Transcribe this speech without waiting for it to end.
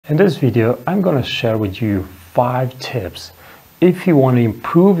In this video, I'm going to share with you 5 tips if you want to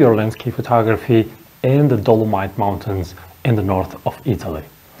improve your landscape photography in the Dolomite Mountains in the north of Italy.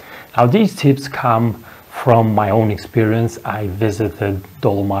 Now, these tips come from my own experience. I visited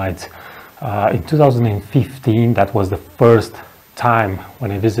Dolomite in 2015. That was the first time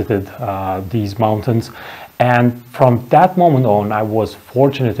when I visited these mountains. And from that moment on, I was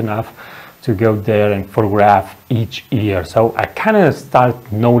fortunate enough to go there and photograph each year. So I kind of start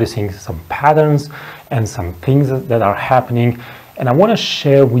noticing some patterns and some things that are happening. And I want to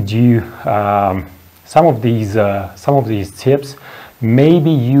share with you some of these tips.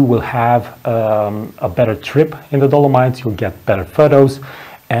 Maybe you will have a better trip in the Dolomites. You'll get better photos,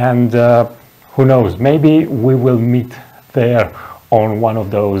 and who knows? Maybe we will meet there on one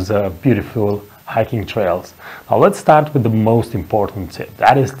of those beautiful hiking trails. Now let's start with the most important tip.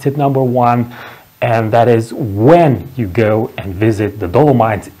 That is tip number 1, and that is when you go and visit the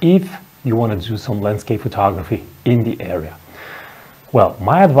Dolomites if you want to do some landscape photography in the area. Well,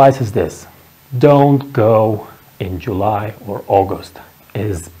 my advice is this: don't go in July or August.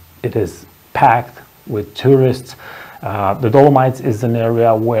 It is packed with tourists. The Dolomites is an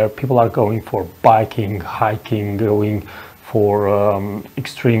area where people are going for biking, hiking, going for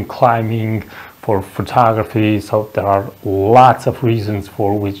extreme climbing, for photography. So there are lots of reasons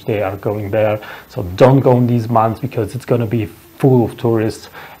for which they are going there. So don't go in these months because it's going to be full of tourists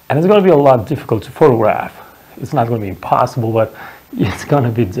and it's going to be a lot difficult to photograph. It's not going to be impossible, but it's going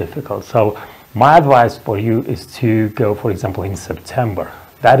to be difficult. So my advice for you is to go, for example, in September.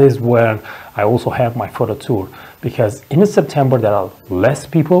 That is when I also have my photo tour, because in September there are less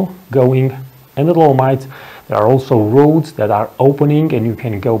people going in the Dolomites. There are also roads that are opening and you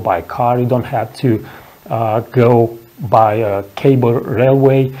can go by car. You don't have to go by a cable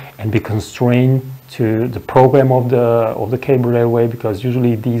railway and be constrained to the program of the cable railway, because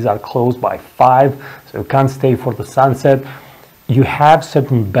usually these are closed by 5, so you can't stay for the sunset. You have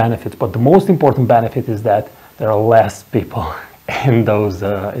certain benefits, but the most important benefit is that there are less people in those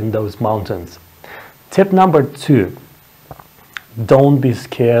mountains. Tip number 2: don't be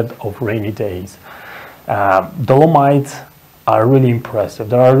scared of rainy days. Dolomites are really impressive.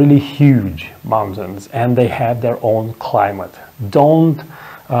 They are really huge mountains and they have their own climate. Don't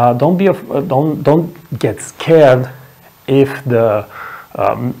get scared if the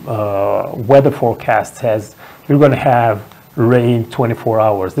weather forecast says you're going to have rain 24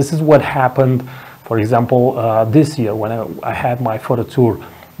 hours. This is what happened, for example, this year when I had my photo tour.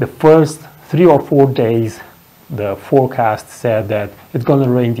 The first 3 or 4 days, the forecast said that it's going to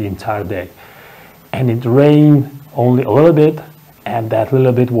rain the entire day. And it rained only a little bit, and that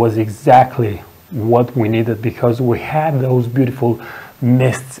little bit was exactly what we needed, because we had those beautiful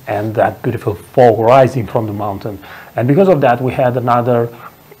mists and that beautiful fog rising from the mountain. And because of that, we had another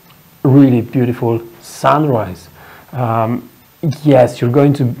really beautiful sunrise. Yes, you're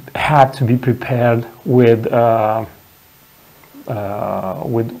going to have to be prepared with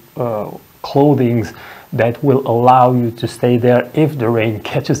clothing that will allow you to stay there if the rain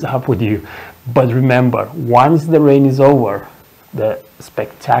catches up with you. But remember, once the rain is over, the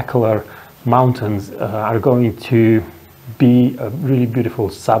spectacular mountains are going to be a really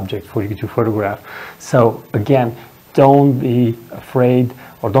beautiful subject for you to photograph. So again, don't be afraid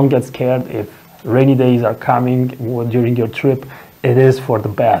or don't get scared if rainy days are coming during your trip. It is for the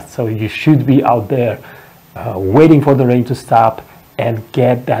best. So you should be out there waiting for the rain to stop and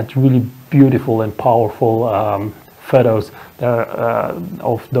get that really beautiful and powerful photos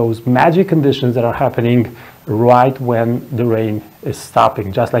of those magic conditions that are happening right when the rain is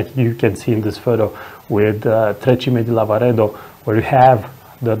stopping, just like you can see in this photo with Trecime di Lavaredo, where you have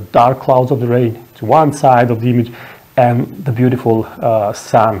the dark clouds of the rain to one side of the image and the beautiful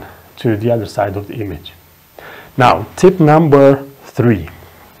sun to the other side of the image. Now, tip number 3.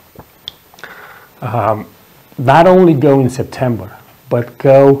 Not only go in September, but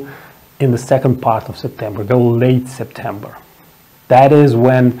go in the second part of September, go late September. That is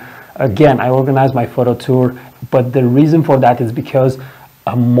when, again, I organize my photo tour, but the reason for that is because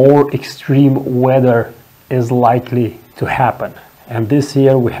a more extreme weather is likely to happen. And this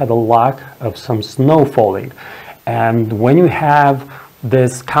year we had a lot of some snow falling. And when you have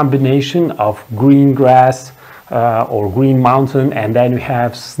this combination of green grass or green mountain, and then you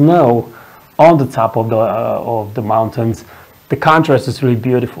have snow on the top of the mountains, the contrast is really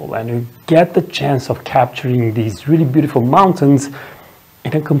beautiful, and you get the chance of capturing these really beautiful mountains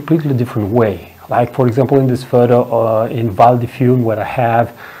in a completely different way. Like, for example, in this photo in Val di Fiume, where I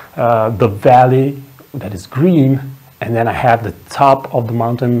have the valley that is green, and then I have the top of the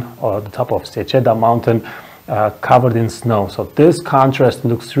mountain, or the top of Seceda mountain, covered in snow. So this contrast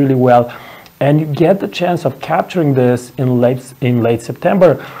looks really well, and you get the chance of capturing this in late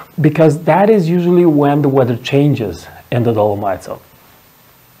September, because that is usually when the weather changes in the Dolomites. So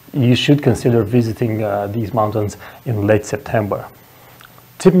you should consider visiting these mountains in late September.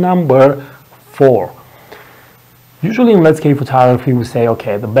 Tip number 4. Usually in landscape photography, we say,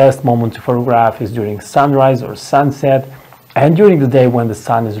 okay, the best moment to photograph is during sunrise or sunset, and during the day when the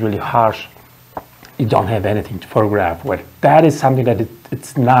sun is really harsh, you don't have anything to photograph. Well, that is something that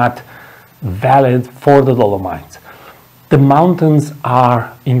it's not valid for the Dolomites. The mountains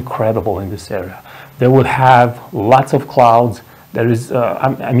are incredible in this area. They will have lots of clouds. There is,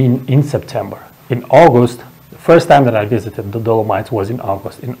 I mean, in September. In August, the first time that I visited the Dolomites was in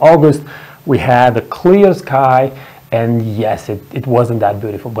August. In August, we had a clear sky, and yes, it wasn't that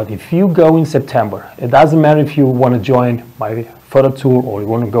beautiful. But if you go in September, it doesn't matter if you want to join my photo tour or you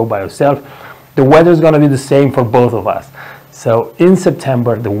want to go by yourself, the weather is going to be the same for both of us. So in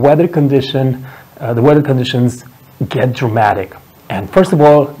September, the weather conditions get dramatic. And first of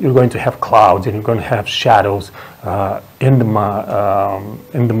all, you're going to have clouds and you're going to have shadows in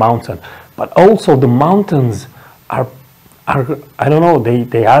the mountain. But also the mountains are I don't know,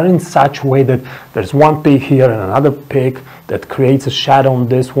 they are in such a way that there's one peak here and another peak that creates a shadow on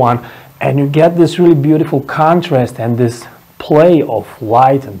this one, and you get this really beautiful contrast and this play of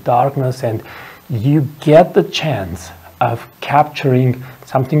light and darkness, and you get the chance of capturing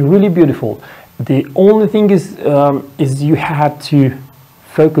something really beautiful. The only thing is you have to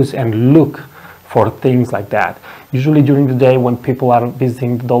focus and look for things like that. Usually during the day when people are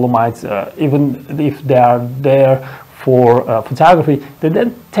visiting the Dolomites, even if they are there for photography, they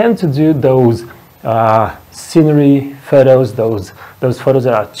then tend to do those scenery photos, those photos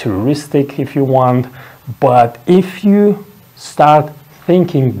that are touristic if you want. But if you start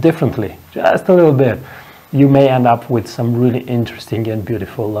thinking differently, just a little bit, you may end up with some really interesting and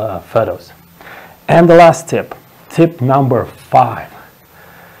beautiful photos. And the last tip number 5.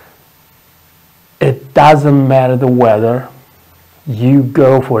 It doesn't matter the weather, you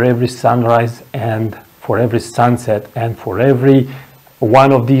go for every sunrise and for every sunset, and for every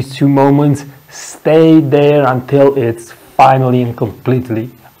one of these 2 moments, stay there until it's finally and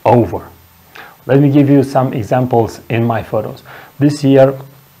completely over. Let me give you some examples in my photos. This year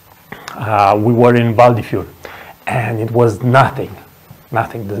we were in Valdifjord, and it was nothing.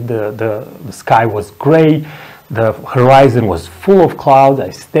 The sky was gray, the horizon was full of clouds. I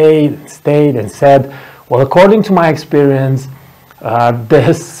stayed and said, well, according to my experience,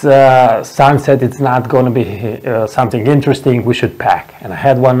 this sunset, it's not going to be something interesting, we should pack. And I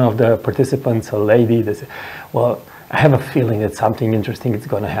had one of the participants, a lady, that said, well, I have a feeling that something interesting is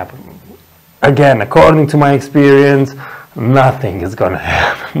going to happen. Again, according to my experience, nothing is going to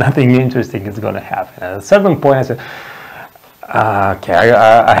happen, nothing interesting is going to happen. At a certain point I said, okay,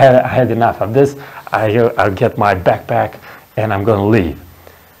 I had enough of this, I'll get my backpack and I'm going to leave.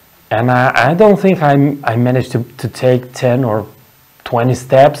 And I don't think I managed to take 10 or 20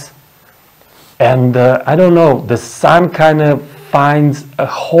 steps, and I don't know, the sun kind of finds a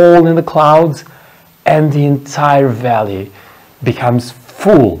hole in the clouds and the entire valley becomes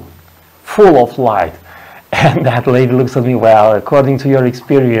full of light. And that lady looks at me, well, according to your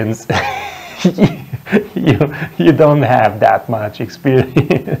experience, you don't have that much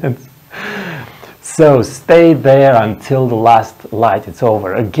experience. So stay there until the last light is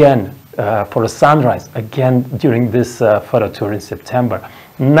over. Again, for a sunrise, again during this photo tour in September,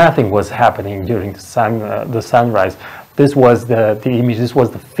 nothing was happening during the sunrise. This was the image, this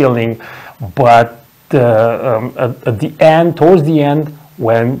was the feeling. But at the end, towards the end,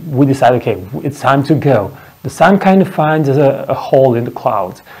 when we decided, okay, it's time to go, the sun kind of finds a hole in the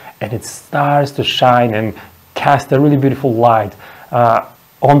clouds, and it starts to shine and cast a really beautiful light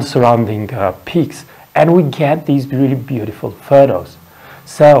on the surrounding peaks, and we get these really beautiful photos.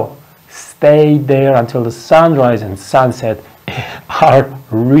 So stay there until the sunrise and sunset are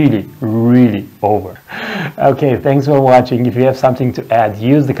really over. Okay, thanks for watching. If you have something to add,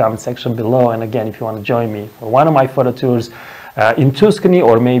 use the comment section below. And again, if you want to join me for one of my photo tours in Tuscany,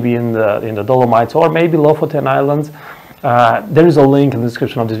 or maybe in the Dolomites, or maybe Lofoten Islands, there is a link in the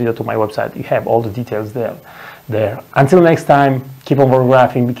description of this video to my website. You have all the details there. Until next time, keep on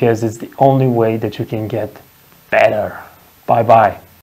photographing, because it's the only way that you can get better. Bye bye.